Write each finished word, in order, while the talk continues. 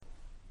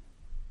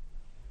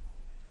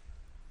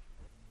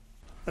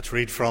Let's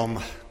read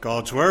from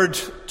God's Word,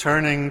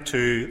 turning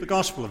to the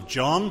Gospel of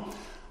John,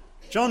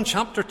 John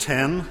chapter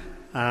 10,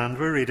 and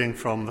we're reading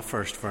from the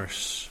first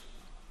verse.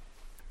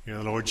 Here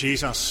the Lord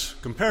Jesus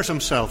compares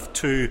himself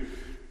to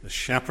the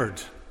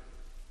shepherd.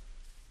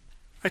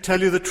 I tell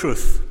you the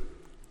truth,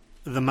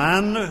 the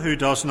man who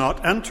does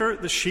not enter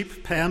the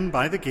sheep pen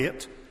by the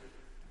gate,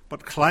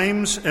 but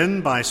climbs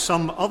in by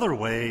some other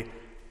way,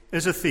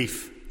 is a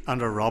thief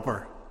and a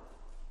robber.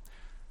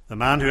 The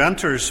man who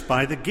enters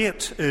by the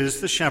gate is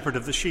the shepherd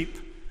of the sheep.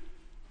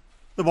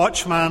 The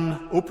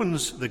watchman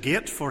opens the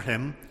gate for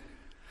him,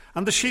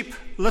 and the sheep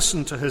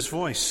listen to his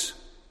voice.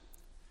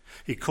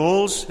 He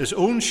calls his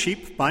own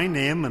sheep by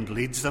name and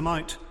leads them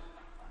out.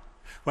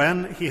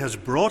 When he has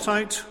brought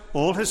out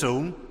all his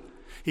own,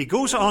 he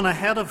goes on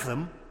ahead of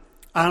them,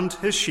 and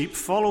his sheep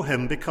follow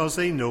him because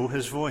they know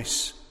his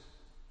voice.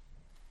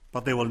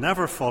 But they will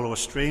never follow a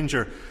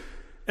stranger.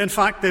 In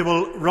fact, they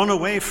will run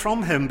away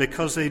from him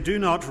because they do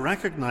not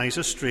recognize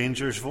a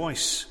stranger's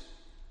voice.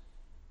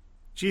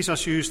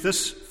 Jesus used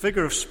this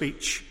figure of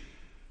speech,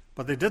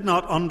 but they did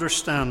not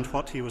understand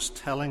what he was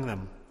telling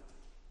them.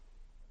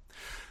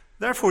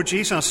 Therefore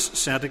Jesus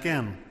said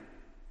again,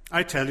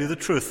 I tell you the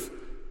truth,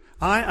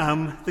 I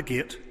am the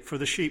gate for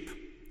the sheep.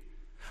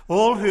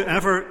 All who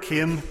ever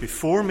came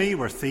before me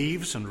were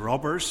thieves and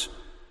robbers,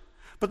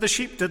 but the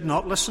sheep did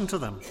not listen to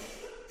them.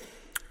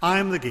 I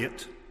am the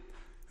gate.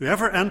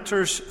 Whoever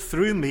enters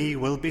through me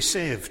will be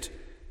saved.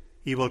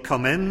 He will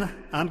come in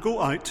and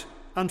go out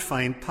and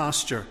find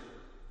pasture.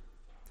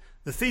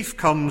 The thief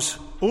comes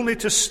only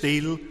to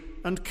steal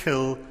and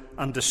kill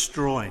and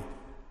destroy.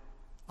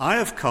 I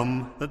have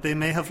come that they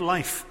may have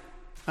life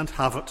and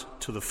have it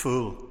to the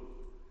full.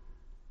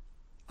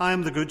 I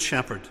am the good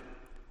shepherd.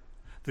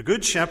 The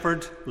good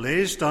shepherd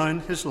lays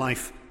down his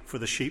life for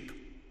the sheep.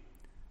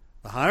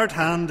 The hired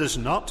hand is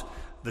not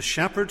the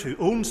shepherd who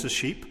owns the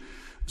sheep.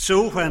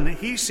 So when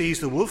he sees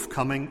the wolf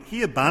coming,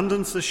 he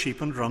abandons the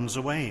sheep and runs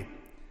away.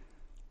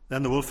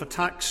 Then the wolf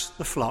attacks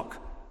the flock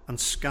and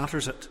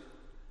scatters it.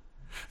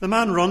 The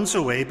man runs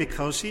away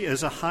because he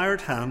is a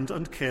hired hand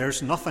and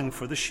cares nothing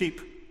for the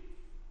sheep.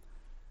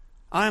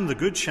 I am the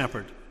good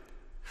shepherd.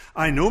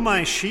 I know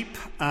my sheep,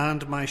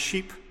 and my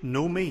sheep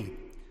know me.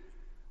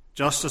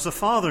 Just as the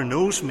Father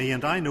knows me,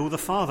 and I know the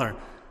Father,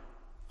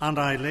 and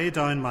I lay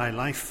down my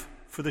life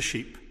for the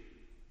sheep.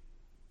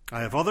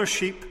 I have other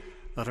sheep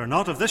that are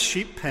not of this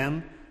sheep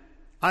pen.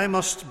 I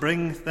must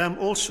bring them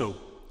also.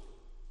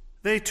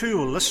 They too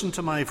will listen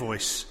to my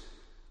voice,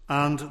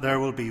 and there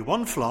will be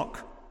one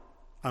flock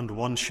and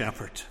one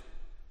shepherd.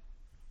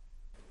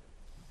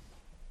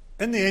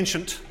 In the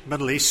ancient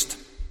Middle East,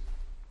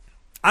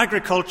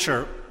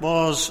 agriculture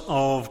was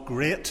of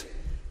great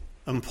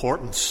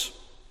importance.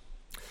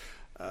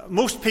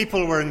 Most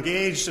people were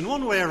engaged in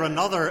one way or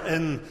another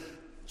in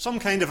some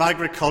kind of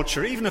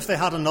agriculture, even if they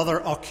had another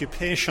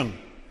occupation.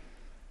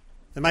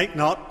 They might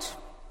not,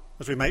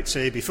 as we might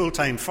say, be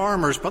full-time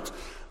farmers, but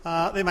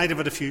they might have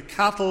had a few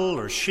cattle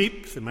or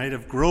sheep. They might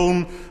have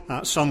grown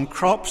some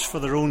crops for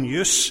their own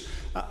use.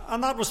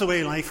 And that was the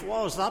way life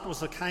was. That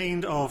was the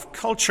kind of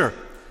culture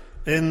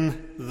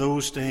in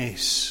those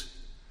days.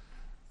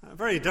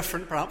 Very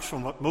different, perhaps,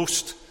 from what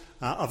most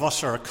of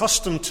us are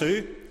accustomed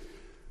to.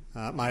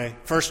 My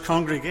first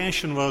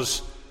congregation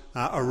was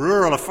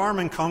a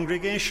farming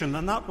congregation,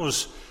 and that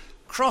was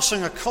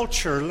crossing a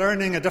culture,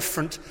 learning a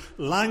different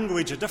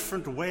language, a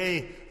different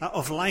way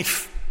of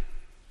life.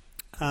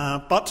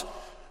 But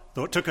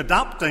though it took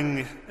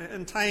adapting,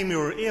 in time you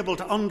were able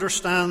to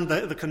understand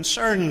the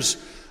concerns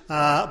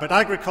about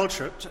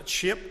agriculture. It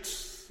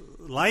shaped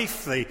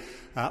life, the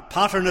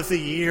pattern of the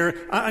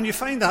year, and you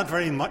find that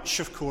very much,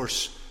 of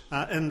course,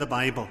 in the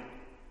Bible.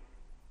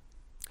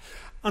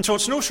 And so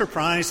it's no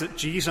surprise that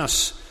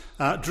Jesus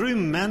drew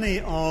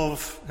many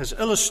of his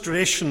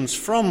illustrations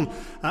from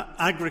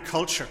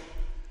agriculture.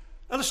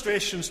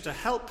 Illustrations to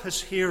help his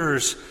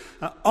hearers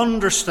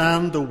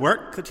understand the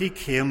work that he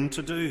came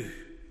to do.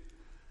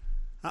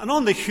 And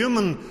on the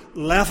human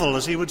level,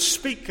 as he would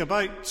speak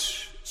about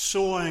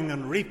sowing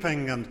and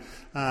reaping and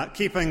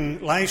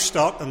keeping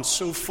livestock and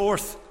so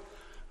forth,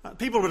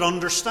 people would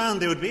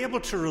understand, they would be able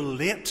to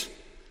relate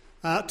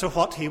to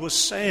what he was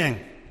saying.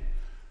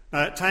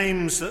 At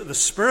times, the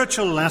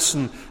spiritual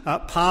lesson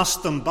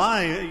passed them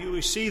by. We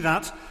see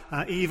that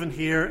even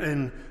here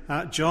in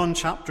John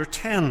chapter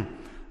 10.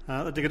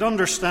 That they could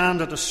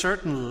understand at a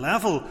certain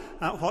level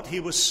what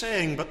he was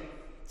saying, but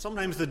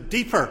sometimes the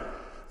deeper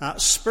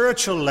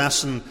spiritual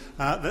lesson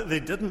that they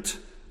didn't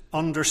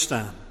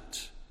understand.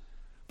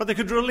 But they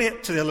could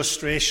relate to the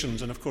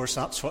illustrations, and of course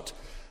that's what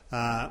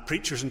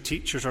preachers and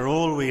teachers are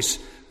always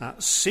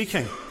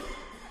seeking.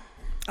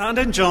 And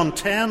in John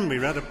 10, we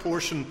read a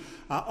portion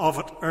of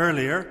it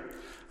earlier,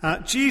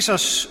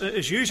 Jesus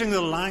is using the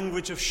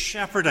language of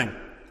shepherding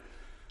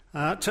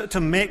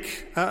to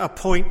make a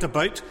point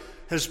about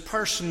his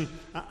person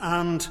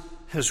and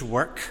his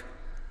work.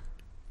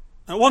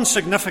 One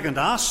significant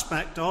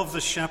aspect of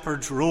the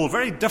shepherd's role,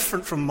 very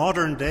different from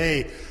modern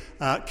day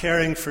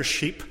caring for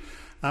sheep,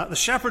 the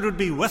shepherd would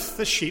be with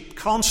the sheep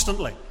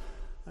constantly.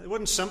 They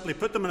wouldn't simply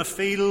put them in a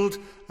field,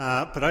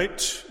 put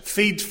out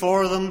feed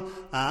for them,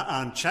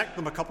 and check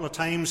them a couple of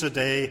times a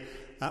day.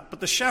 But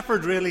the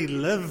shepherd really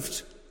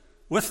lived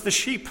with the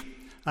sheep.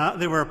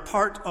 They were a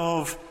part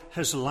of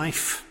his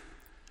life.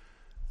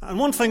 And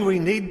one thing we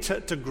need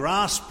to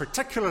grasp,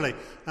 particularly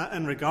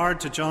in regard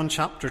to John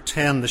chapter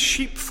 10, the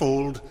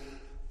sheepfold,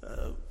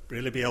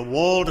 really be a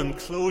walled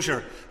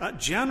enclosure,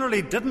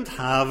 generally didn't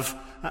have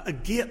a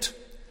gate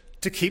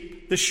to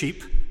keep the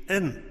sheep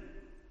in.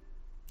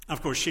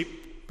 Of course,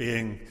 sheep,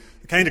 being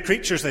the kind of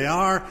creatures they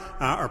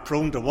are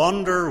prone to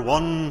wander.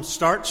 One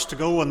starts to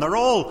go, and they're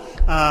all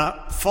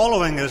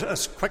following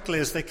as quickly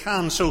as they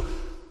can. So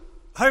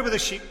how were the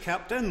sheep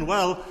kept in?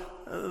 Well,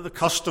 the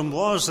custom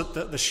was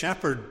that the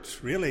shepherd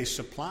really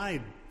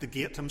supplied the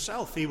gate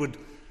himself. He would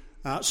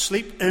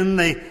sleep in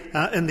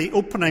the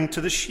opening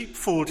to the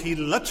sheepfold. He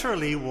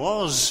literally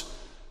was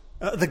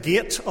the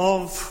gate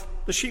of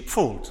the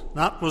sheepfold.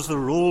 That was the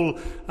role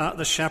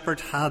the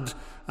shepherd had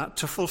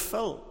to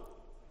fulfill.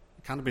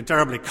 It can't have been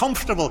terribly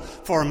comfortable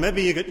for him.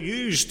 Maybe you get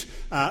used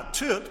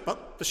to it,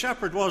 but the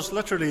shepherd was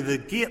literally the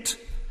gate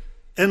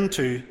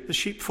into the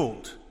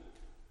sheepfold.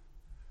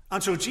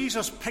 And so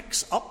Jesus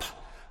picks up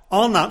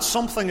on that,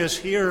 something his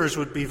hearers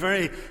would be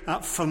very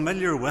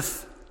familiar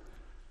with.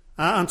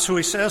 And so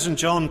he says in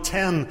John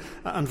 10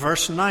 and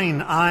verse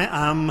 9,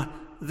 I am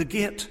the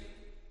gate.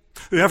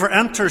 Whoever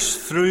enters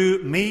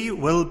through me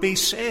will be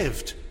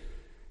saved.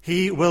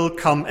 He will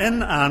come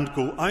in and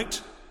go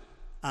out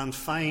and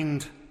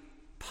find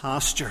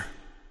pasture.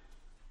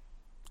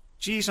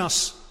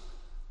 Jesus,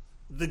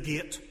 the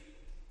gate.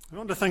 I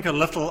want to think a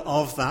little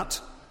of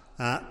that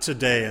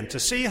today, and to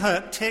see how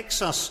it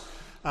takes us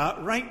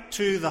right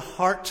to the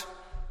heart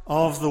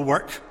of the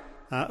work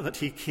that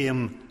he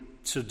came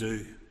to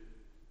do.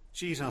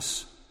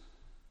 Jesus,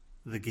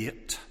 the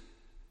gate.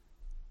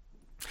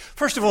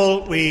 First of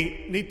all,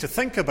 we need to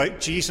think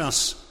about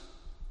Jesus'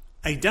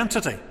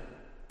 identity.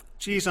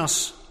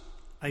 Jesus'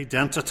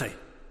 identity.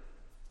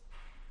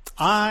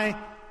 I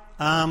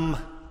am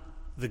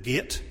the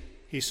gate,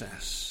 he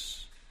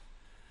says.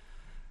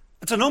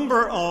 It's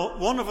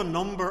one of a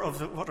number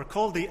of what are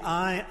called the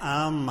I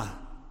am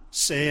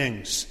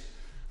sayings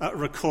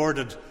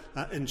recorded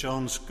in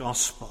John's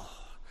Gospel.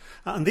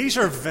 And these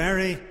are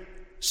very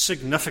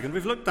significant.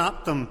 We've looked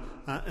at them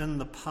in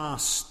the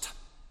past.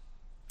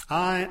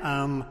 I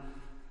am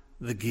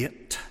the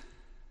gate.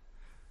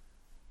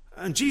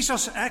 And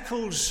Jesus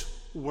echoes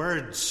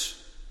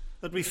words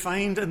that we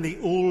find in the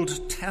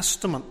Old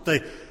Testament,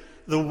 the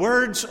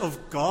words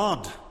of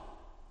God.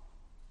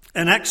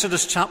 In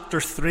Exodus chapter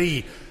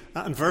 3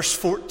 and verse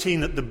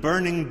 14 at the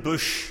burning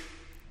bush,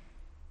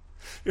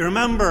 you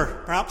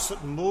remember perhaps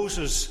that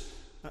Moses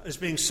is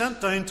being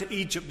sent down to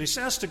Egypt, and he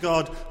says to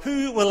God,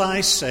 who will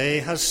I say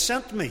has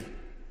sent me?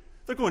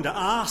 They're going to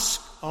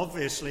ask,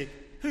 obviously,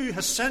 who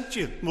has sent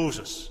you,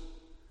 Moses?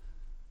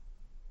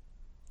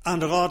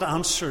 And God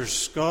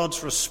answers.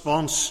 God's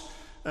response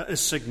is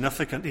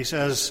significant. He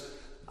says,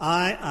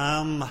 I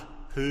am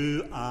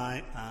who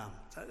I am.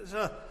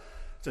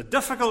 It's a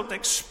difficult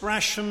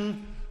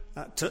expression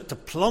to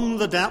plumb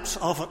the depths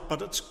of it,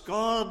 but it's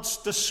God's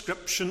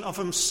description of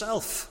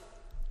himself.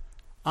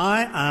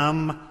 I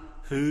am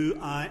who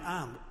I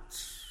am.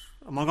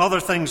 Among other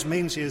things,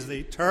 means he is the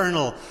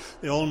eternal,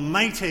 the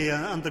almighty,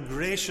 and the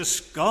gracious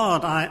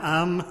God. I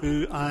am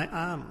who I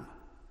am.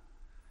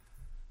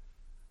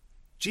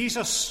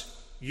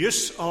 Jesus'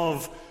 use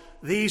of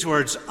these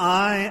words,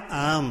 I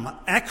am,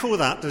 echo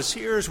that. His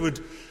hearers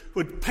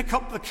would pick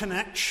up the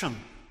connection.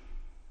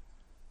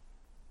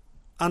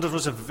 And it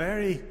was a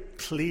very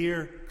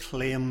clear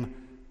claim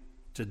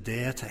to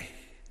deity.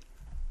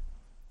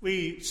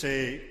 We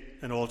say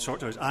in all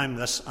sorts of ways, I'm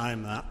this,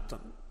 I'm that.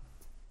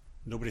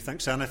 Nobody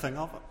thinks anything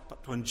of it.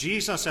 But when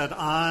Jesus said,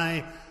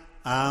 I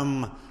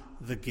am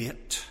the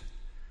gate,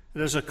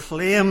 it is a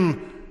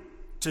claim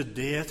to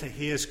deity.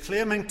 He is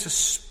claiming to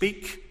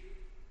speak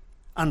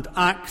and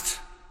act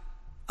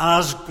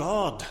as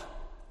God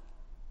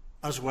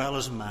as well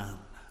as man.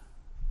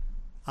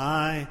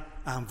 I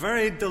am.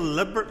 Very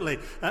deliberately.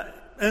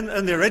 In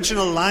the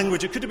original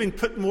language, it could have been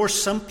put more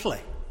simply.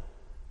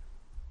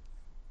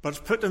 But it's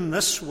put in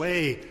this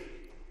way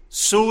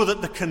so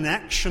that the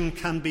connection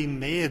can be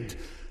made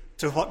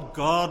to what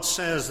God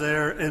says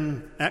there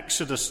in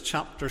Exodus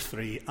chapter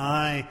 3.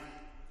 I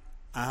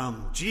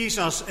am.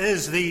 Jesus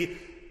is the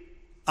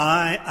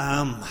I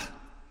am.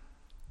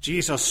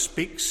 Jesus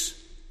speaks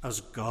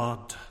as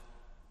God.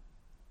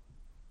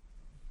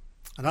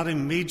 And that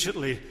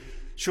immediately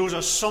shows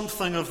us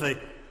something of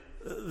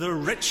the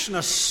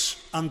richness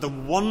and the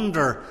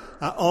wonder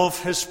of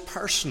his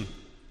person.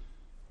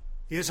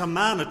 He is a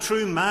man, a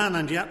true man,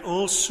 and yet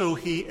also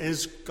he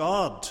is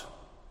God.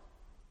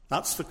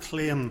 That's the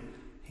claim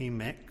he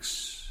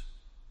makes.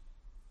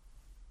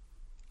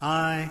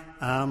 I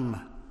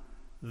am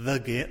the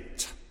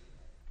gate.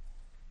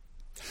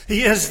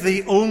 He is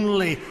the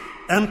only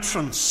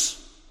entrance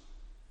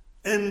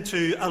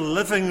into a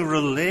living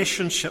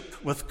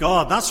relationship with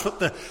God. That's what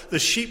the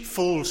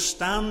sheepfold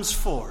stands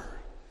for.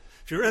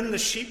 If you're in the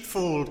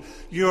sheepfold,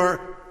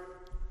 you're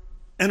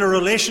In a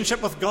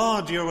relationship with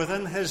God, you're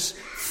within his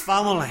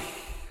family.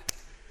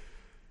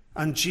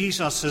 And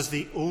Jesus is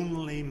the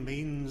only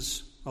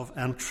means of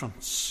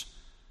entrance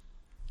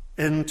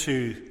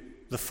into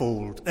the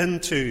fold,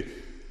 into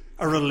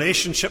a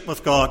relationship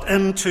with God,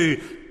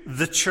 into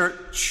the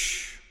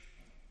church.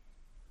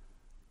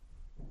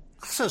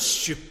 That's a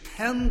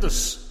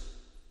stupendous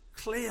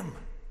claim.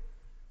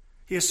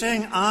 He is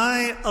saying,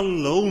 I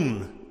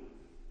alone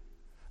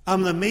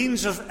am the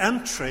means of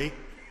entry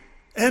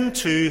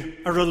into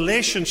a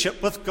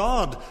relationship with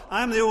God.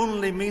 I am the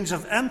only means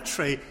of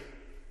entry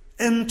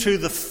into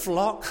the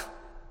flock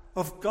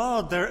of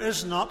God. There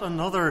is not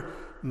another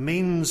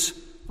means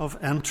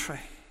of entry.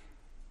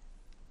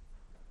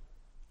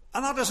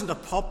 And that isn't a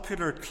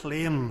popular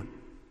claim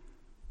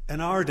in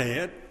our day.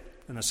 It,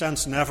 in a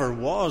sense, never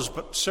was,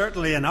 but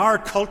certainly in our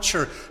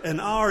culture, in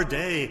our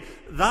day,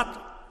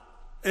 that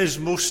is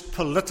most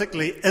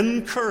politically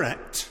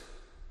incorrect.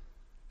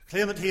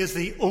 Claim that he is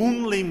the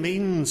only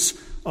means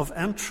of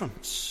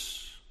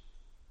entrance.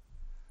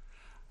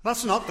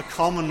 That's not the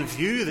common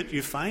view that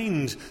you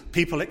find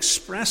people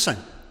expressing.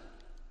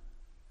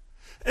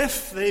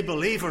 If they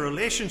believe a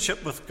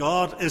relationship with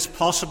God is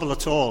possible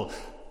at all,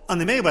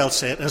 and they may well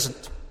say it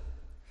isn't,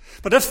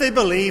 but if they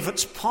believe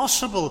it's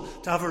possible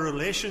to have a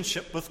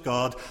relationship with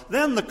God,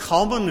 then the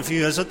common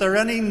view is that there are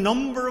any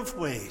number of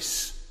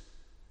ways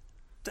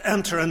to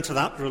enter into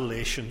that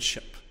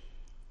relationship.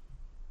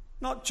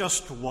 Not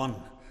just one.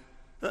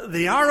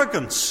 The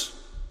arrogance,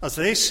 as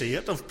they see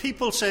it, of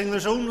people saying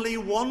there's only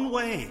one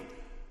way.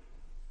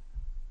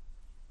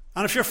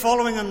 And if you're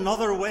following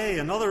another way,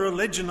 another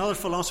religion, another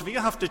philosophy, you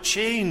have to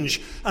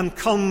change and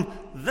come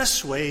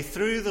this way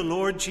through the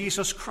Lord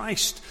Jesus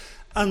Christ.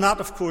 And that,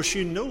 of course,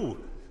 you know,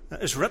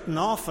 is written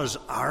off as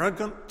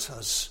arrogant,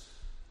 as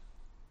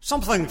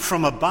something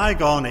from a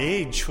bygone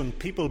age when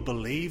people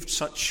believed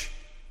such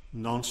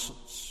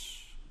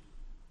nonsense.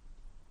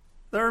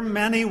 There are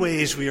many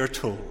ways, we are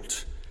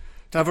told,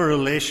 to have a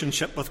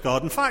relationship with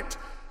God. In fact,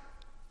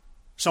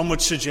 some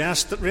would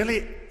suggest that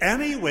really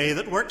any way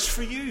that works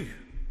for you,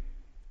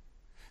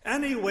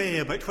 any way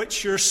about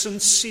which you're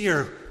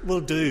sincere,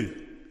 will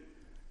do.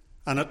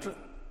 And it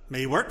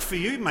may work for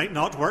you, might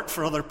not work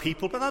for other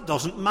people, but that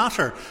doesn't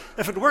matter.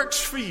 If it works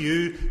for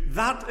you,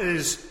 that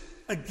is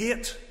a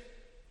gate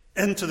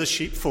into the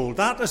sheepfold.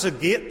 That is a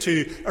gate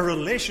to a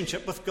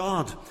relationship with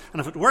God. And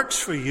if it works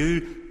for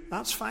you,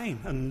 that's fine.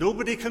 And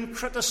nobody can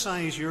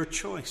criticize your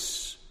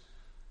choice.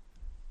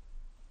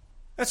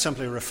 It's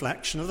simply a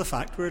reflection of the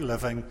fact we're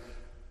living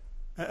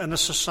in a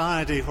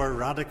society where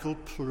radical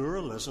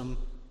pluralism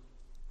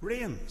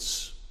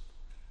reigns.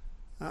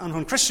 And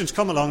when Christians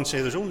come along and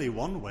say there's only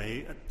one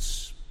way,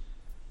 it's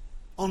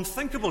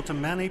unthinkable to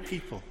many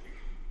people.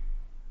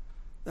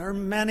 There are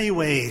many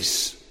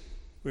ways,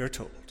 we're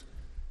told.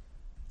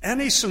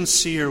 Any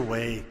sincere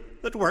way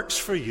that works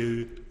for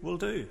you will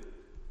do.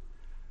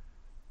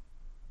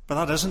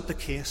 But that isn't the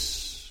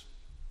case.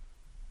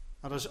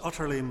 That is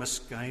utterly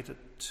misguided.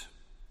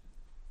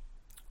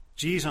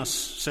 Jesus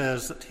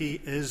says that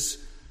he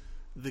is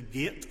the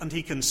gate, and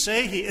he can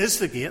say he is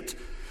the gate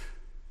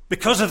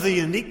because of the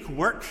unique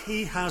work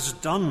he has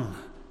done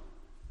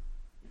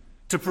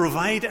to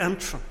provide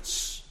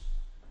entrance.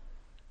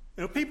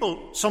 You know,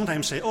 people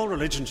sometimes say all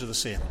religions are the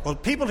same. Well,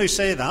 people who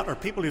say that are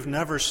people who've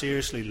never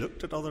seriously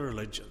looked at other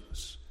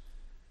religions.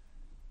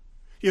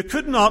 You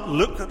could not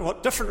look at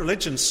what different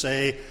religions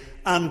say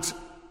and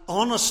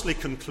honestly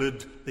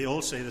conclude they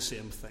all say the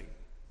same thing.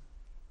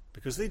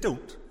 Because they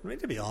don't. We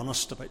need to be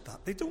honest about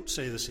that. They don't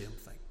say the same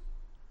thing.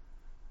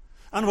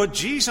 And what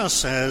Jesus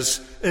says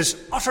is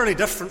utterly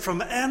different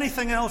from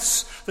anything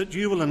else that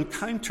you will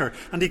encounter.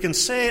 And he can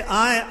say,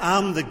 I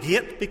am the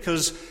gate,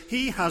 because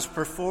he has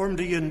performed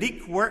a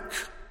unique work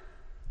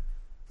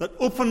that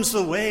opens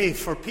the way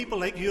for people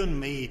like you and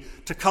me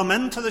to come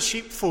into the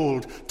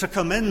sheepfold, to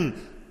come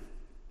in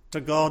to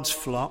God's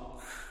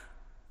flock.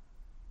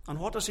 And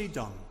what has he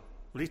done?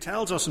 Well, he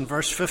tells us in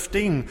verse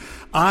 15,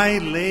 I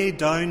lay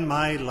down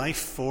my life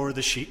for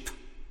the sheep.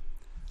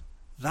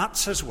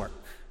 That's his work.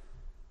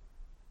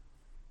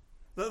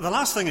 The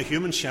last thing a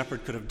human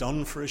shepherd could have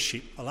done for his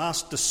sheep, the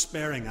last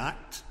despairing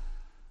act,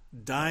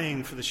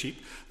 dying for the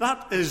sheep,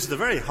 that is the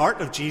very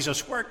heart of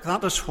Jesus' work.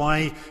 That is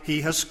why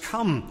he has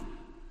come.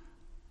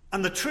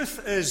 And the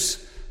truth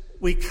is,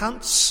 we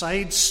can't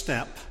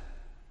sidestep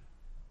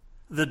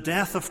the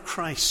death of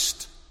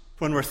Christ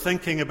when we're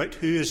thinking about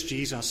who is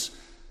Jesus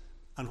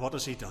and what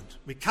has he done.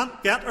 We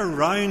can't get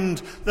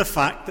around the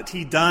fact that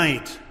he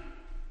died.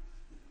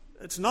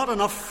 It's not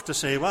enough to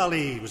say, well,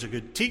 he was a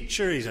good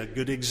teacher, he's a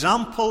good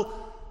example.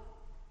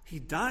 He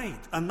died,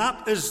 and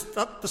that is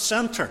at the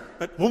centre.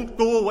 It won't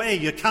go away.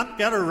 You can't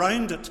get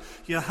around it.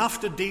 You have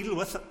to deal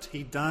with it.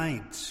 He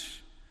died.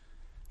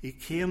 He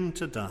came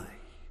to die.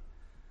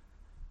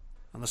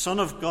 And the Son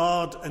of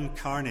God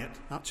incarnate,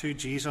 that's who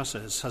Jesus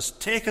is, has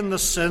taken the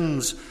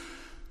sins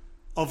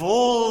of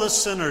all the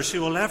sinners who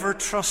will ever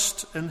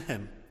trust in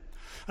him.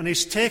 And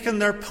he's taken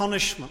their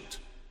punishment,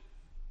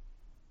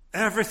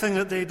 everything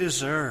that they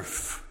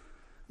deserve.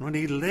 And when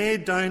he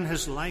laid down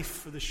his life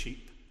for the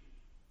sheep,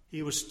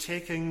 He was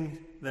taking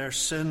their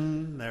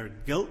sin, their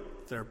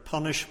guilt, their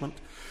punishment.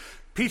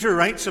 Peter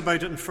writes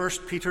about it in 1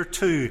 Peter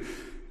 2.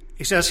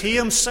 He says, he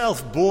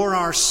himself bore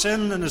our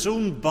sin in his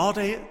own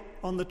body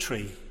on the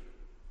tree.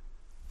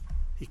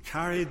 He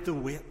carried the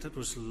weight that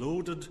was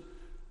loaded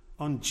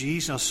on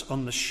Jesus,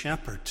 on the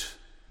shepherd,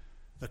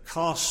 the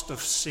cost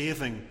of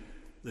saving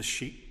the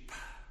sheep.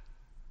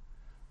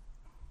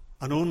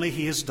 And only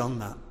he has done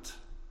that.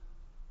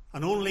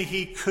 And only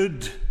he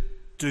could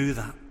do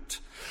that.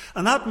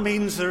 And that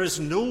means there is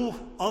no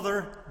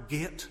other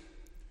gate.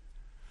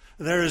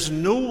 There is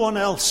no one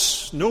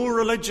else, no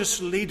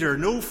religious leader,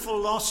 no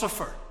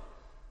philosopher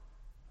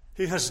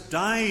who has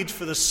died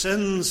for the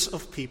sins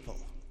of people.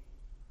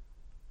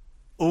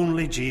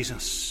 Only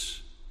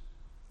Jesus.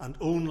 And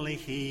only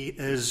he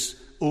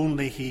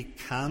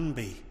can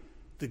be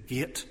the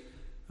gate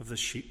of the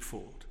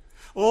sheepfold.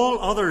 All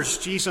others,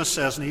 Jesus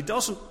says, and he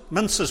doesn't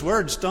mince his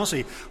words, does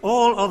he?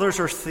 All others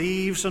are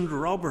thieves and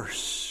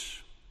robbers.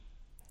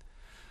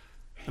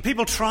 And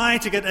people try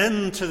to get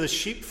into the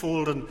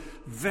sheepfold in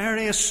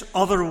various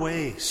other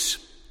ways.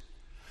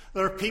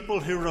 There are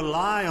people who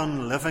rely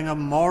on living a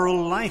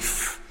moral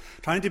life,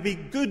 trying to be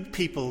good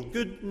people,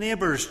 good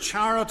neighbours,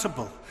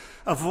 charitable,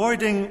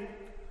 avoiding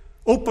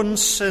open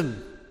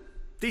sin,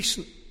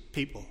 decent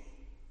people.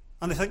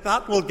 And they think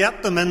that will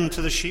get them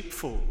into the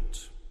sheepfold.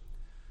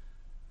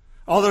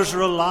 Others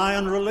rely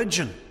on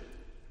religion,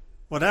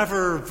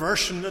 whatever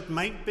version it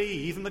might be,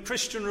 even the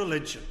Christian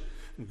religion.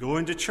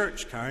 Going to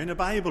church, carrying a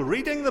Bible,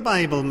 reading the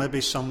Bible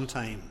maybe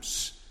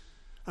sometimes.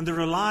 And they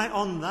rely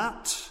on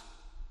that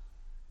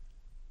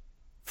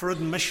for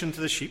admission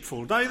to the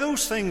sheepfold. Now,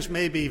 those things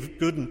may be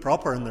good and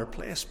proper in their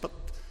place, but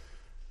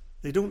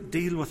they don't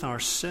deal with our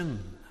sin.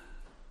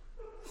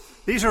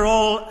 These are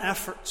all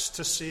efforts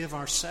to save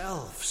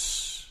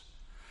ourselves.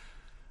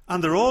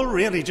 And they're all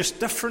really just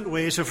different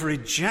ways of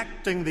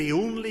rejecting the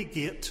only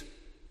gate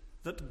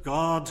that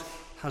God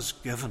has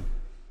given.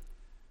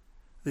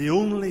 The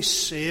only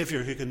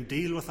Saviour who can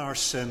deal with our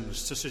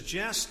sins. To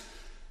suggest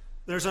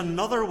there's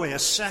another way, a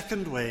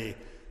second way,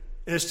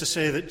 is to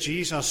say that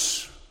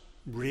Jesus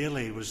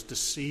really was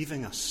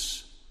deceiving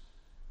us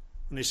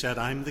when he said,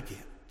 I'm the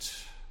gate.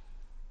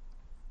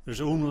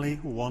 There's only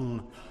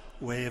one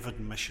way of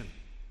admission.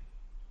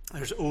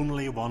 There's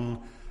only one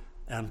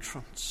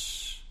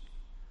entrance.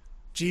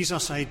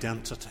 Jesus'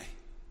 identity.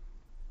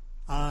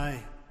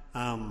 I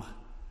am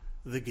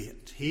the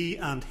gate. He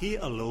and he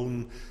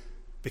alone,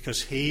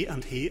 because he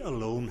and he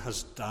alone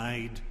has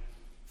died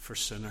for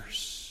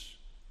sinners.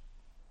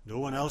 No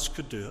one else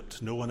could do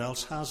it. No one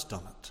else has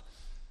done it.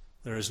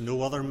 There is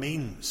no other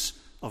means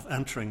of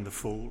entering the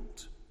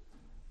fold.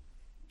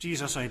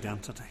 Jesus'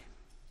 identity.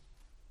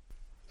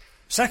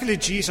 Secondly,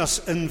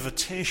 Jesus'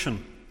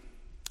 invitation.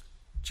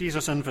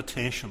 Jesus'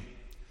 invitation.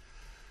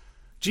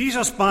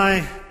 Jesus,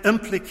 by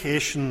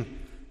implication,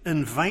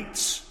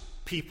 invites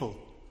people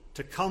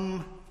to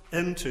come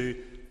into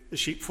the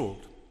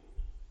sheepfold.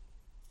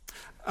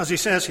 As he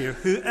says here,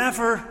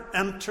 whoever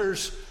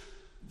enters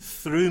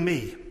through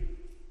me.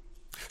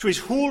 So he's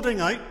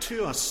holding out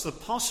to us the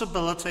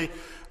possibility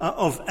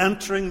of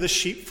entering the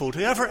sheepfold.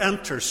 Whoever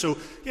enters. So,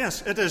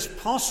 yes, it is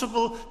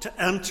possible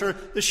to enter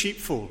the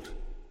sheepfold.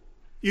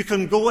 You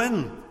can go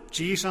in,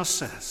 Jesus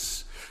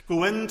says.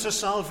 Go into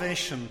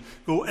salvation.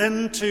 Go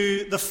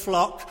into the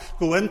flock.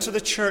 Go into the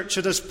church.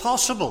 It is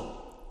possible.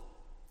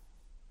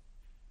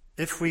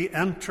 If we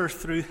enter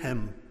through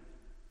him,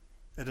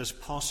 it is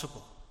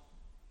possible.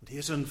 And he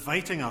is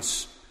inviting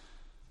us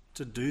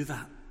to do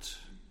that.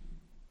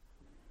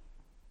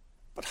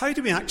 But how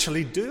do we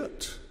actually do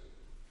it?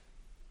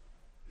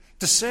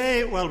 To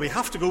say, well, we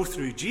have to go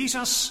through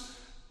Jesus,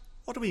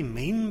 what do we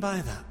mean by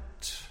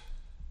that?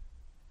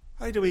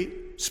 How do we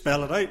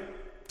spell it out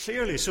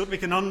clearly so that we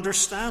can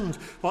understand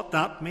what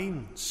that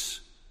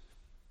means?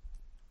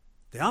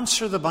 The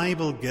answer the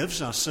Bible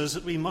gives us is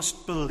that we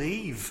must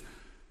believe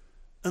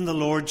in the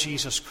Lord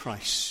Jesus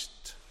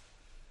Christ.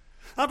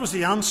 That was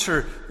the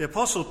answer the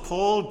Apostle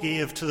Paul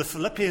gave to the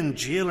Philippian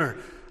jailer,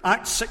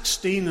 Acts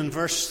 16 and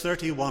verse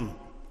 31.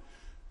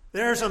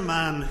 There's a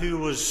man who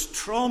was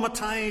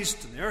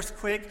traumatized in the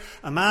earthquake,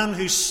 a man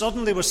who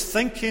suddenly was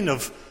thinking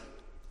of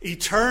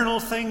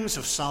eternal things,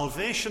 of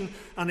salvation,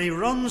 and he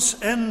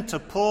runs into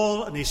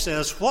Paul and he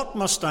says, what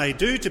must I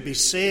do to be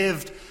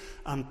saved?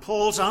 And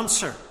Paul's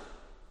answer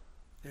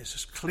is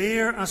as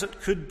clear as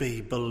it could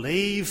be.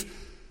 Believe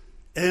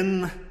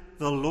in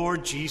the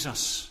Lord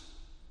Jesus,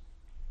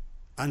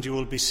 and you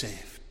will be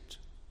saved.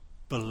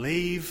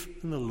 Believe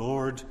in the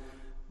Lord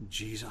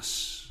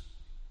Jesus.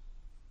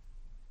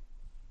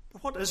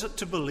 But what is it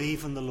to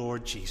believe in the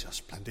Lord Jesus?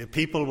 Plenty of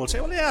people will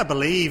say, well, yeah, I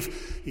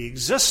believe he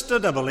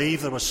existed. I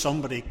believe there was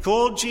somebody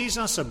called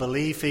Jesus. I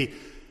believe he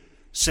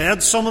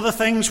said some of the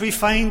things we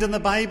find in the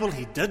Bible.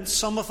 He did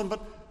some of them. But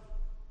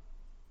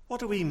what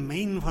do we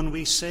mean when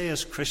we say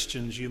as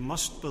Christians, you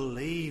must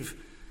believe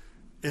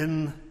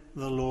in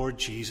the Lord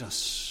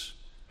Jesus?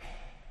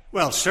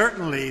 Well,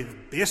 certainly,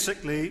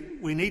 basically,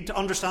 we need to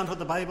understand what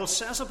the Bible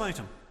says about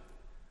him.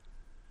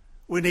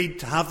 We need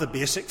to have the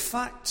basic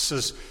facts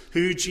as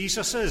who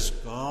Jesus is,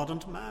 God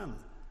and man.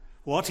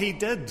 What he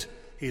did.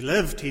 He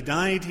lived, he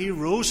died, he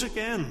rose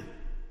again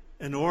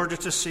in order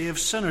to save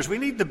sinners. We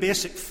need the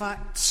basic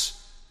facts.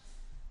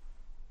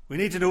 We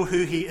need to know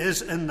who he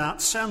is in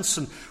that sense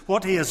and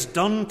what he has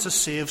done to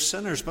save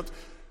sinners. But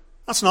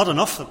that's not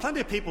enough.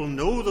 Plenty of people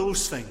know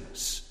those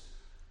things.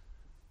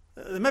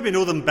 They maybe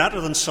know them better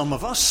than some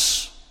of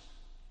us,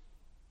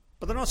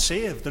 but they're not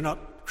saved. They're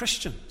not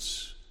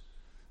Christians.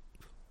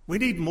 We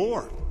need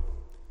more.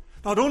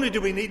 Not only do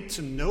we need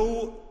to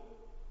know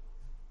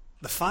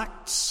the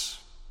facts,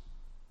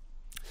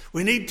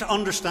 we need to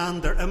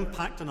understand their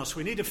impact on us.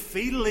 We need to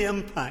feel the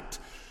impact.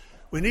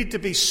 We need to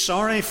be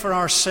sorry for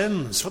our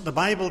sins, what the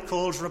Bible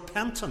calls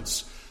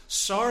repentance.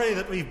 Sorry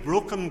that we've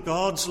broken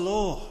God's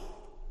law.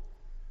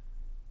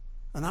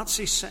 And that's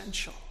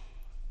essential.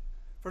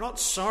 If we're not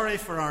sorry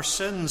for our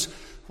sins,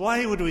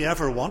 why would we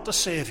ever want a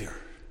Saviour?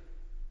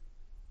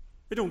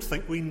 We don't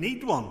think we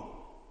need one,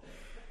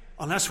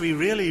 unless we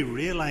really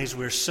realize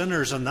we're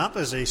sinners, and that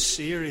is a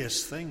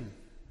serious thing.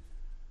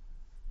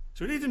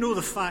 So we need to know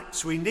the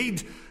facts. We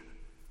need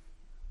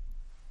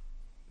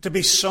to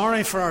be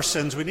sorry for our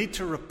sins. We need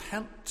to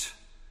repent.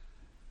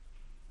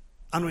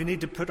 And we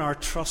need to put our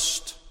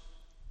trust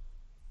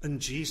in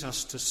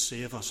Jesus to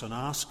save us and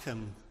ask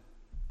him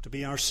to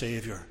be our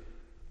Saviour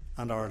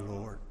and our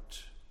Lord.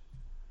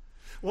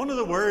 One of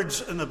the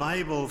words in the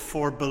Bible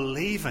for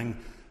believing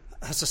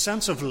has a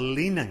sense of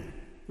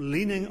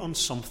leaning on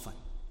something.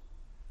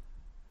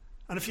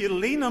 And if you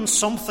lean on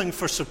something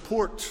for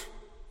support,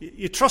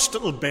 you trust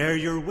it will bear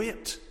your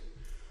weight.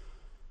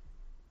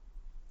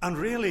 And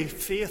really,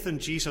 faith in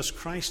Jesus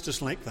Christ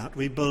is like that.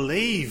 We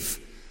believe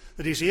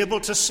that he's able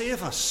to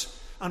save us,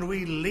 and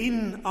we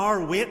lean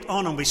our weight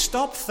on him. We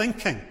stop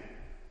thinking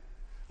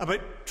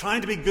about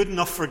trying to be good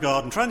enough for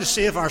God and trying to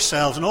save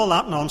ourselves and all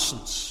that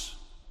nonsense.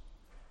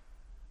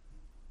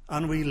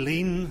 And we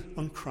lean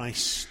on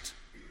Christ,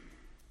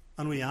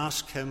 and we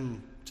ask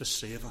him to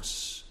save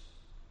us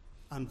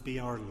and be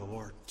our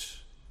Lord.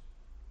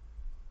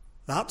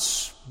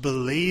 That's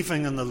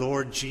believing in the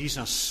Lord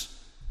Jesus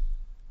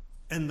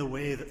in the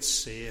way that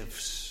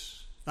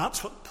saves.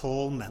 That's what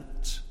Paul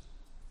meant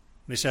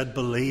when he said,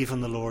 believe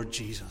in the Lord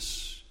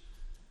Jesus.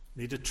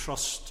 We need to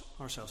trust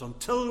ourselves.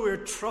 Until we're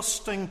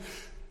trusting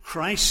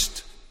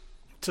Christ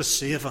to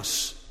save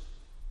us,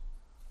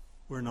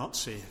 we're not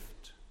saved.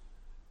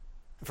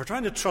 If we're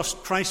trying to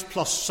trust Christ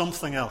plus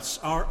something else,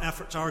 our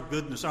efforts, our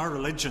goodness, our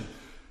religion,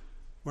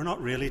 we're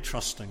not really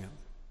trusting him.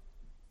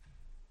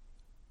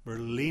 We're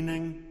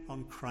leaning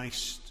on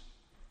Christ,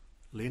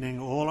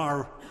 leaning all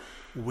our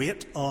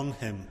weight on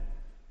him.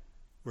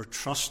 We're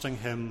trusting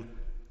him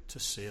to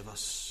save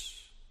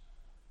us.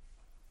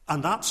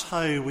 And that's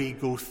how we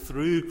go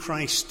through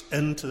Christ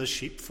into the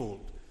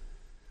sheepfold.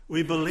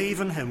 We believe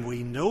in him.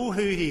 We know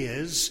who he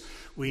is.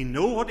 We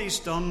know what he's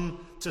done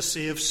to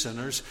save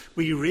sinners.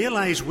 We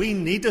realize we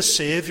need a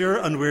Saviour,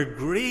 and we're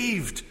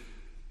grieved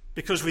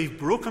because we've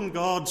broken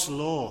God's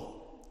law.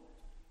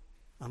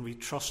 And we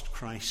trust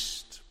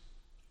Christ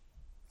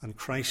and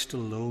Christ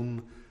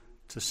alone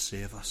to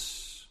save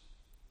us.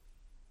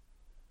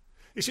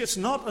 You see, it's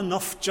not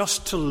enough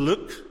just to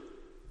look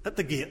at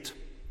the gate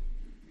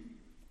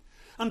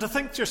and to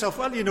think to yourself,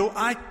 well,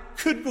 I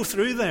could go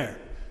through there.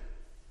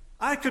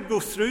 I could go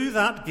through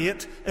that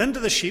gate into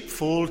the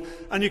sheepfold,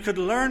 and you could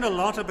learn a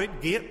lot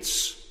about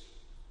gates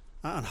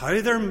and how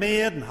they're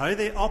made and how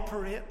they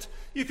operate.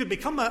 You could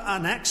become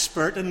an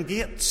expert in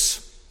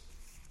gates,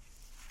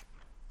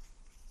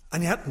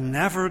 and yet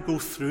never go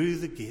through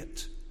the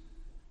gate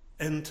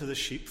into the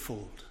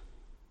sheepfold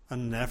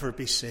and never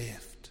be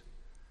saved.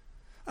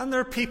 And there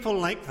are people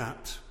like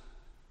that.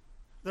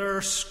 There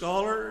are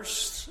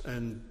scholars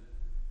in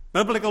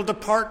biblical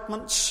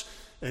departments,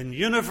 in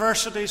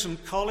universities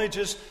and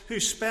colleges, who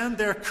spend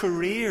their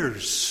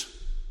careers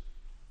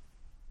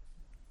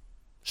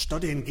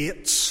studying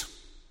gates.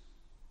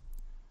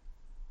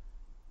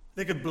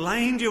 They could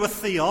blind you with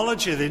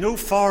theology. They know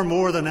far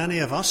more than any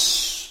of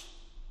us.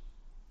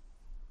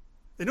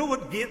 They know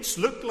what gates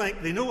look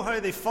like. They know how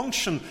they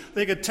function.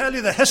 They could tell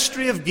you the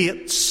history of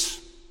gates.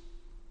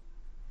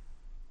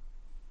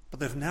 But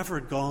they've never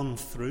gone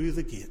through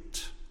the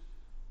gate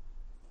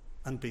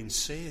and been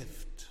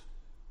saved.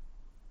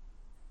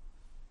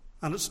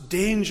 And it's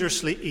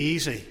dangerously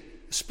easy,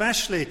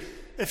 especially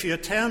if you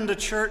attend a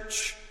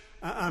church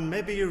and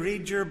maybe you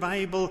read your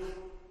Bible,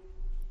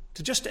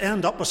 to just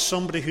end up as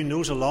somebody who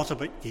knows a lot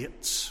about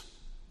gates.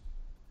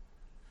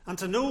 And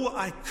to know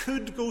I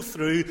could go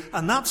through,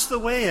 and that's the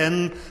way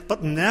in,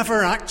 but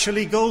never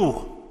actually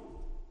go.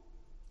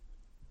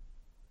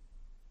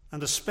 And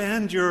to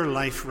spend your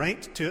life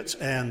right to its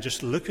end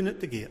just looking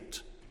at the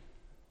gate.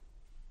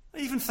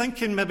 Even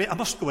thinking maybe I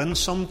must go in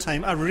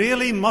sometime. I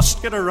really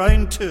must get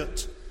around to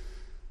it.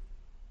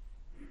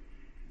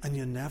 And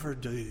you never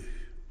do.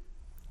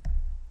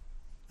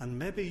 And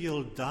maybe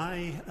you'll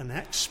die an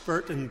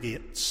expert in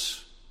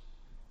gates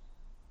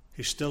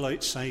who's still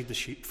outside the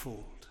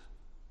sheepfold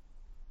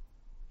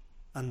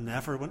and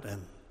never went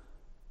in.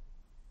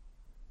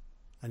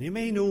 And you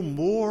may know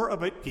more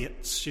about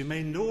gates, you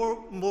may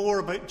know more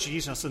about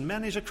Jesus than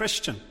many's a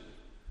Christian,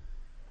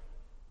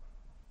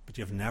 but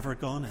you've never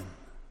gone in,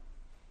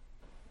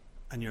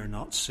 and you're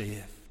not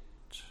saved.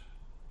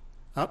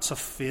 That's a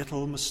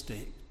fatal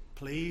mistake.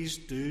 Please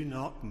do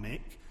not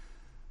make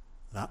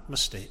that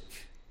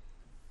mistake.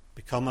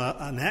 Become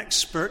an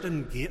expert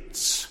in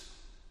gates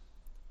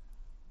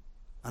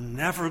and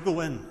never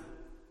go in.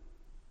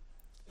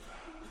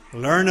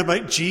 Learn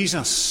about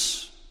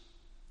Jesus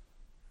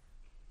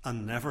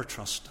and never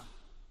trust him.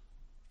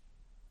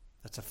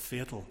 That's a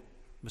fatal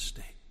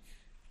mistake.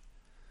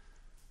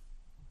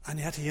 And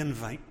yet he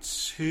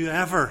invites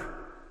whoever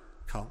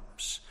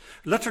comes.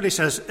 Literally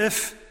says,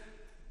 if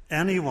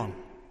anyone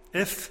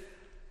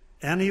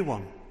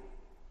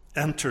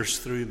enters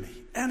through me.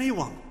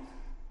 Anyone.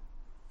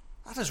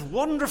 That is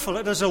wonderful.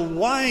 It is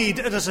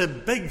a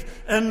big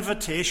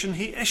invitation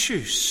he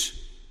issues.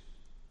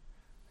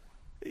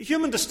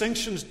 Human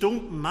distinctions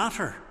don't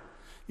matter.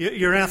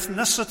 Your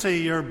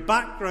ethnicity, your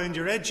background,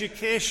 your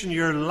education,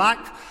 your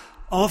lack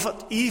of it,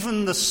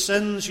 even the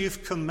sins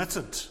you've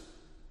committed,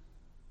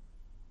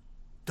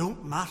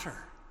 don't matter.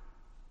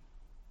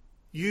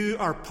 You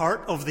are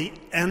part of the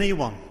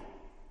anyone.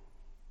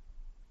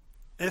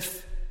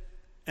 If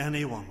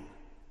anyone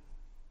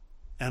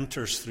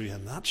enters through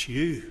him, that's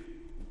you.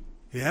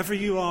 Whoever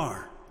you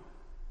are,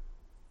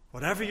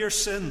 whatever your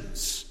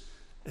sins,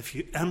 if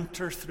you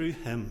enter through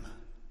him,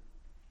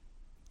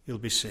 you'll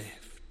be saved.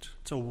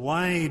 It's a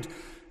wide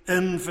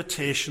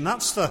invitation.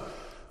 That's the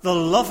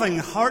loving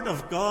heart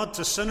of God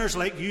to sinners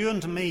like you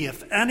and me.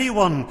 If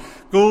anyone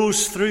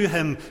goes through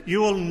him, you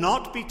will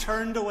not be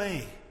turned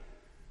away.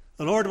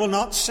 The Lord will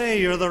not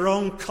say you're the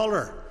wrong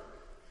colour.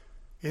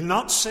 He'll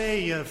not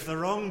say you have the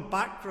wrong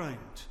background.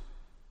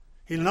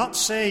 He'll not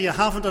say you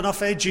haven't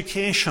enough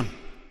education.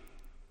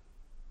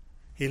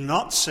 He'll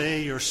not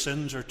say your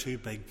sins are too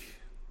big.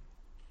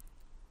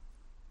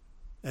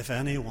 If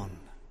anyone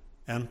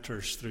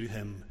enters through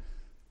him,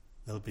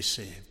 they'll be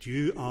saved.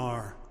 You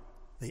are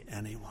the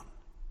anyone.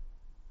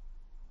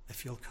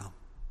 If you'll come,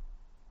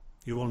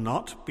 you will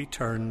not be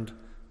turned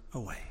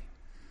away.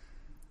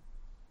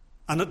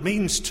 And it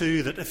means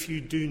too that if you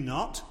do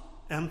not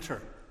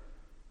enter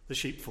the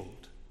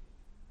sheepfold,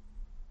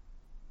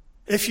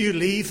 if you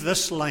leave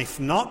this life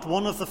not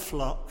one of the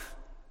flock,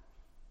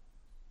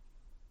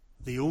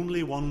 the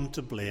only one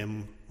to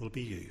blame will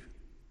be you.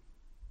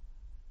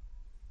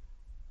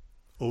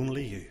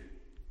 Only you.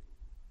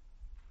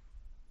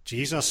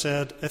 Jesus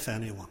said, if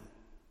anyone.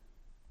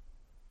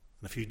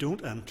 And if you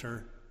don't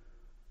enter,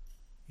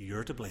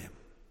 you're to blame.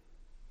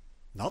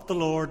 Not the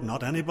Lord,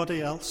 not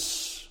anybody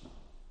else.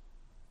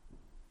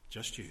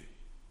 Just you.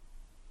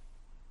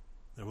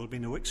 There will be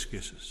no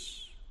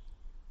excuses.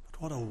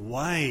 But what a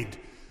wide,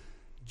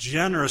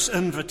 generous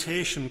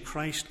invitation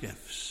Christ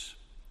gives.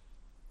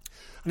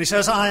 And he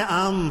says,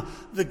 I am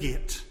the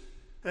gate.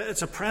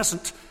 It's a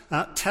present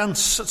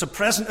tense. It's a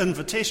present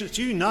invitation. It's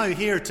you now,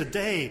 here,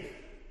 today.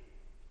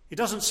 He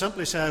doesn't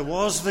simply say, I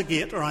was the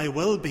gate or I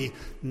will be.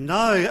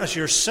 Now, as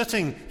you're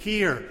sitting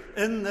here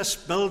in this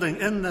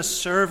building, in this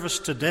service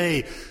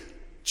today,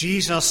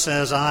 Jesus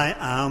says, I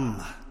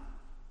am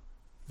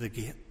the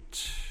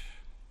gate.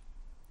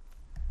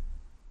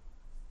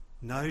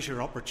 Now's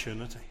your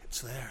opportunity.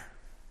 It's there,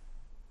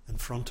 in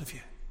front of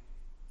you.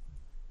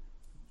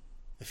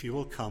 If you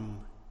will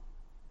come,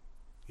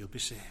 you'll be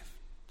saved.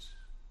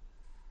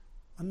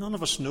 And none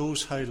of us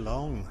knows how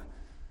long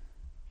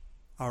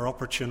our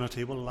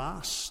opportunity will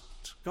last.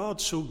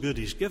 God's so good,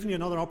 he's given you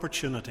another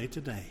opportunity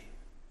today.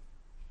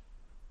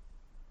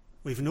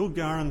 We've no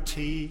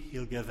guarantee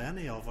he'll give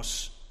any of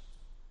us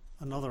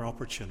another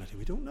opportunity.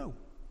 We don't know.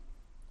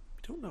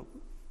 We don't know.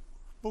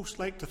 Most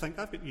like to think,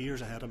 I've got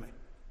years ahead of me.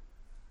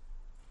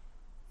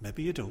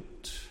 Maybe you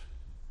don't.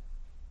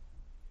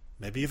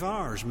 Maybe you've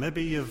hours.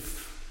 Maybe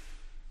you've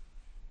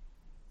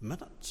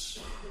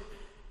minutes.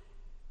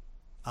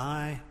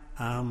 I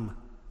am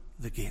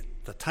the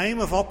gate. The time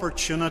of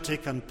opportunity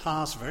can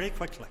pass very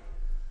quickly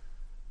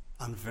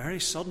and very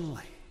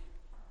suddenly.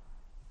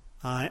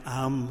 I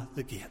am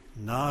the gate.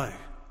 Now,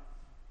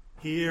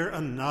 here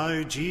and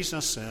now,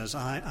 Jesus says,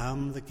 I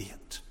am the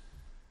gate.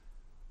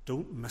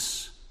 Don't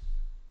miss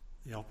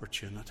the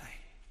opportunity.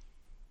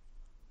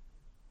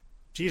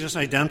 Jesus'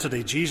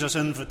 identity, Jesus'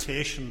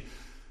 invitation,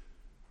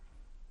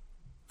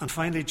 and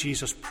finally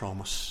Jesus'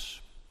 promise.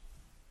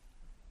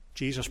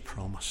 Jesus'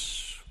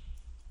 promise.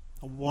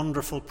 A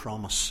wonderful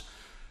promise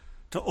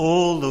to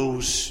all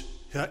those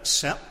who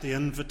accept the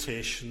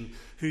invitation,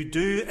 who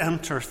do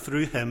enter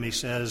through him. He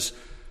says,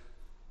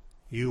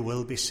 you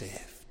will be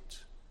saved.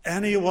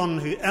 Anyone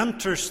who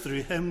enters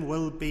through him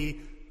will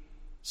be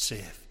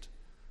saved.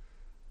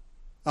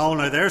 Oh,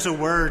 now there's a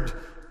word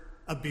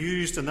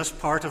abused in this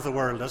part of the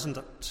world, isn't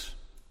it?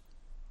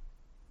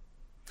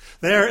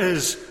 There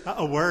is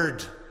a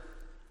word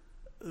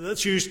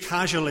that's used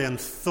casually and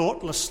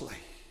thoughtlessly.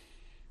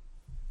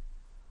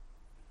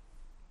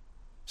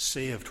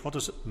 Saved, what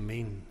does it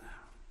mean?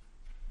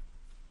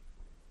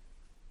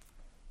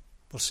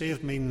 Well,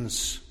 saved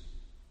means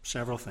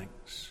several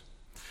things.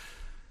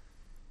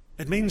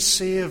 It means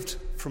saved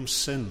from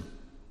sin.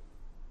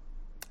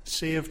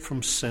 Saved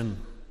from sin.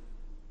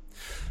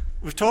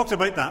 We've talked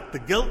about that. The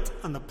guilt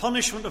and the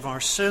punishment of our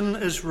sin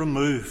is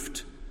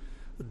removed.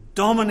 The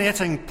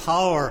dominating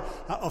power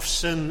of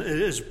sin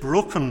is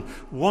broken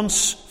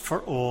once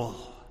for all.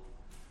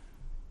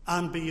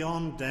 And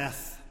beyond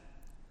death,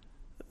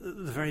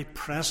 the very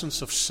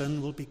presence of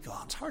sin will be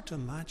gone. It's hard to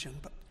imagine,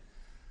 but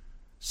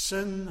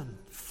sin and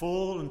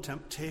fall and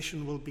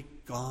temptation will be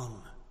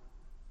gone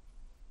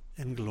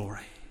in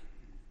glory.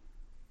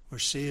 We're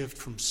saved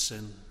from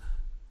sin.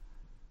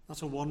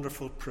 That's a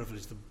wonderful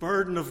privilege. The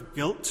burden of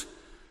guilt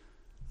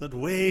that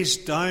weighs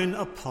down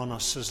upon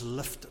us is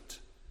lifted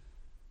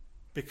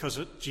because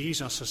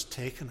Jesus has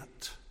taken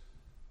it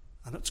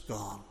and it's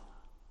gone.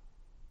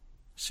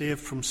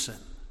 Saved from sin.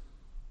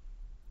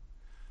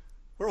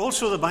 We're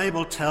also, the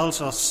Bible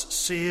tells us,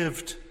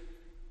 saved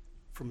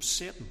from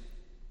Satan.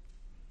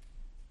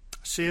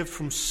 Saved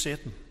from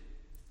Satan.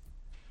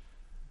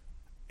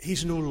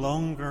 He's no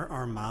longer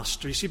our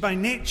master. You see, by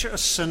nature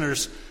as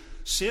sinners,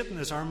 Satan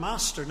is our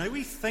master. Now,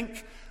 we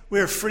think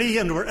we're free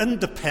and we're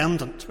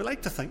independent. We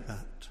like to think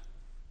that.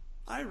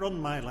 I run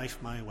my life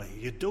my way.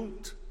 You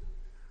don't.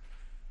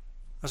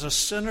 As a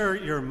sinner,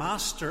 your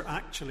master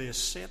actually is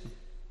Satan.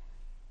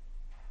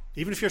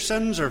 Even if your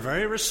sins are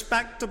very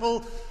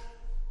respectable,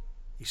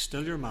 he's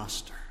still your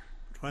master.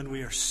 But when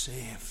we are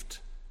saved,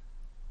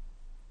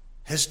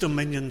 his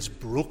dominion's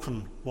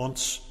broken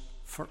once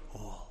for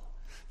all.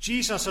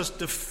 Jesus has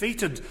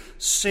defeated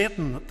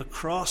Satan at the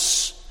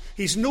cross.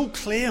 He's no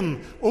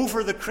claim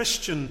over the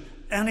Christian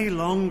any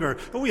longer.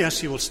 Oh yes,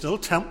 he will still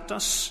tempt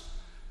us.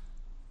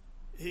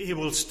 He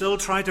will still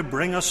try to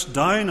bring us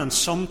down, and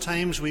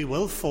sometimes we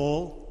will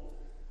fall.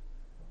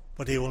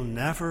 But he will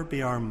never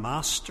be our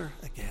master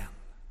again.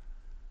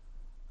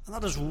 And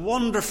that is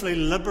wonderfully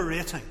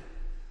liberating,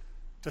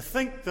 to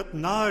think that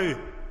now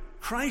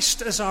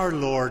Christ is our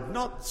Lord,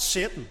 not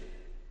Satan.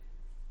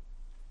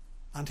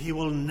 And he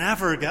will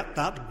never get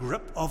that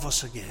grip of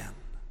us again.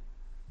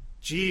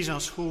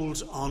 Jesus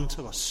holds on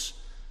to us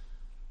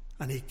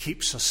and he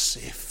keeps us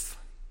safe.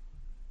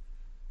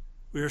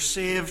 We are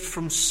saved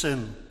from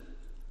sin.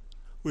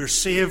 We're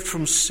saved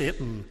from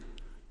Satan.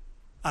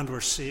 And we're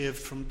saved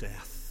from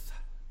death.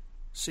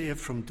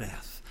 Saved from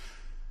death.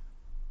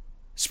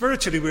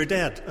 Spiritually, we're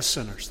dead as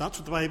sinners. That's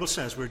what the Bible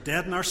says. We're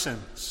dead in our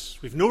sins.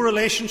 We've no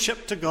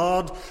relationship to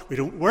God. We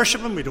don't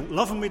worship him. We don't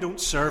love him. We don't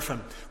serve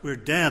him. We're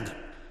dead.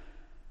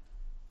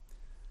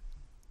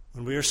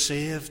 When we are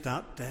saved,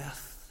 that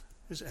death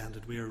is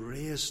ended. We are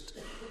raised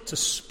to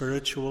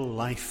spiritual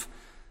life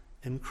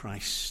in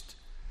Christ.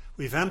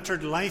 We've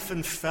entered life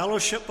in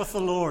fellowship with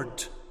the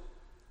Lord.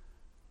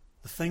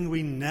 The thing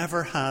we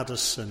never had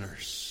as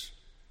sinners.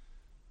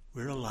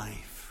 We're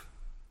alive.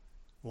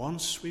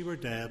 Once we were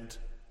dead,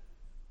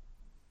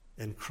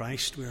 in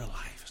Christ we're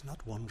alive. Isn't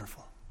that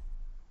wonderful?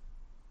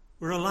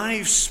 We're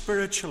alive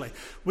spiritually.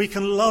 We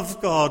can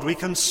love God. We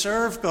can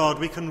serve God.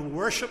 We can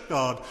worship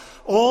God.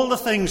 All the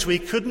things we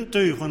couldn't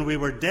do when we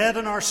were dead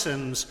in our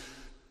sins,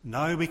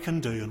 now we can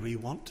do, and we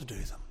want to do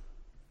them.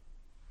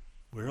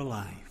 We're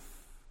alive.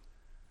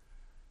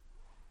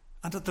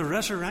 And at the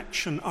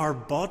resurrection, our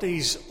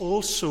bodies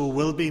also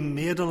will be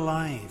made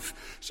alive.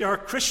 See, our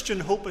Christian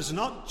hope is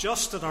not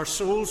just that our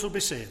souls will be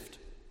saved,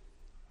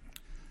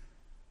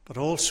 but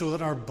also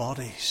that our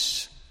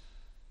bodies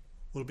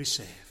will be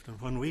saved. And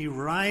when we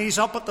rise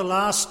up at the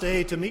last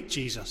day to meet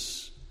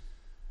Jesus,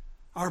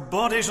 our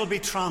bodies will be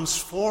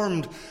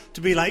transformed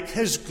to be like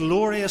his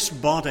glorious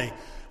body.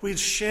 We'll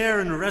share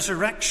in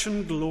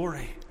resurrection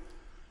glory.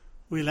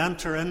 We'll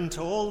enter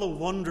into all the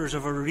wonders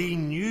of a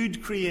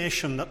renewed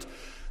creation that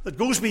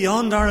goes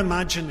beyond our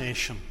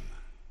imagination.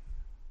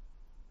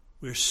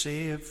 We're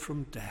saved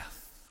from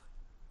death,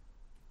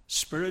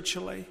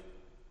 spiritually,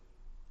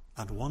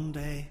 and one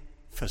day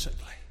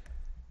physically.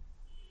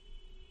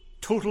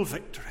 Total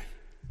victory.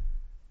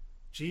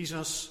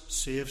 Jesus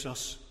saves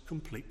us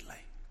completely,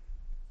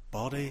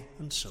 body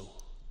and soul.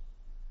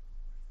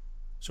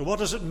 So what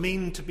does it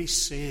mean to be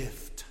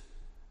saved?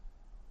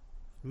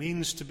 It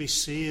means to be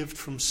saved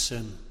from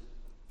sin.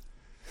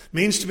 It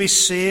means to be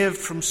saved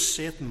from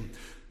Satan.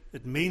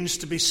 It means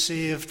to be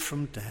saved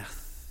from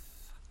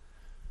death.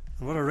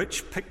 And what a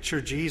rich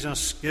picture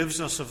Jesus gives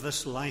us of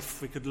this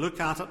life. We could look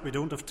at it, we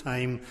don't have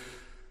time.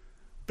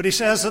 But he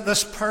says that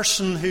this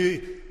person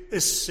who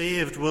is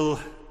saved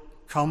will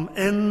come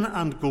in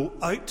and go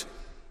out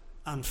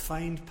and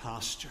find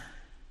pasture.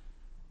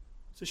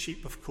 It's a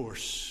sheep, of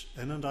course,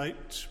 in and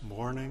out,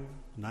 morning,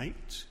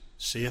 night,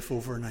 safe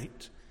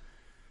overnight.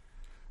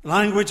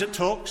 Language that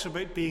talks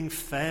about being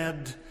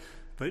fed,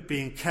 about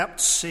being kept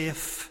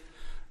safe.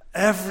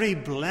 Every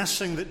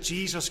blessing that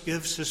Jesus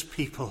gives his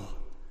people,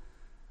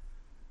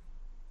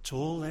 it's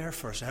all there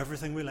for us,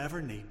 everything we'll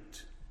ever need.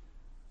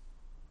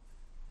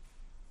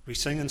 We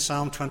sing in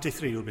Psalm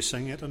 23, we'll be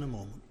singing it in a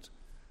moment,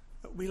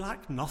 that we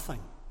lack nothing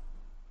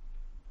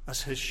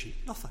as his sheep,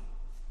 nothing.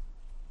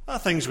 There are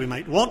things we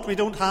might want we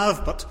don't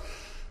have, but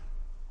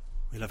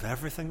we'll have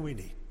everything we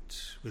need.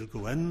 We'll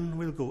go in,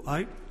 we'll go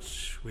out,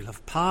 we'll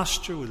have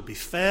pasture, we'll be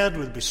fed,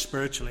 we'll be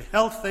spiritually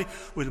healthy,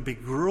 we'll be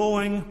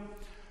growing,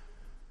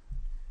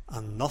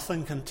 and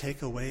nothing can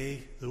take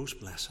away those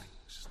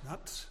blessings.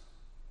 That's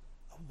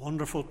a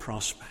wonderful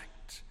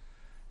prospect.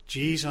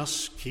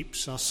 Jesus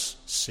keeps us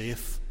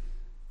safe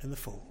in the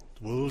fold.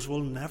 Wolves will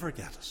never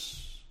get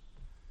us.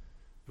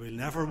 We'll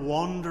never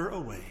wander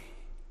away.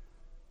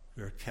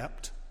 We are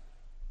kept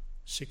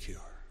secure.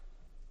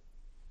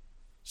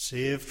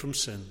 Saved from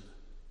sin.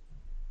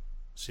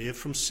 Saved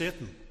from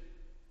Satan.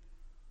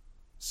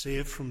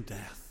 Saved from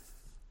death.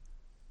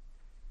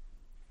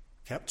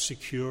 Kept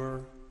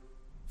secure,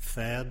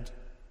 fed,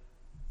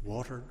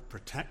 watered,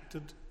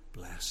 protected,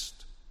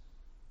 blessed.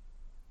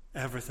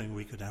 Everything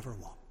we could ever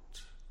want.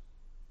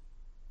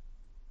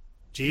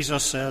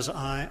 Jesus says,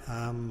 I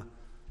am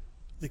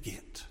the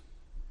gate.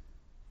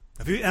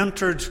 Have you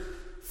entered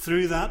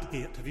through that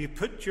gate? Have you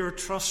put your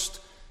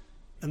trust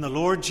in the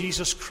Lord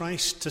Jesus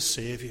Christ to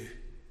save you?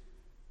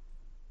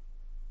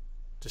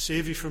 To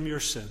save you from your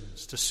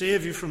sins, to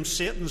save you from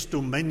Satan's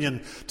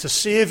dominion, to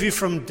save you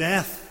from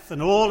death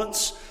and all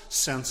its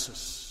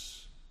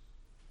senses.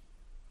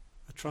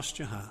 I trust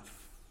you have.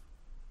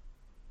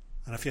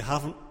 And if you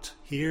haven't,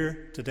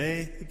 here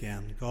today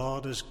again,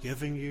 God is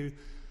giving you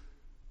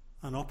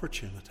an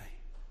opportunity.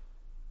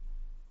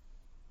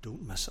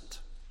 Don't miss it.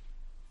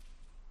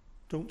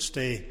 Don't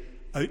stay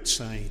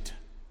outside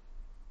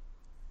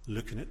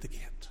looking at the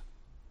gate.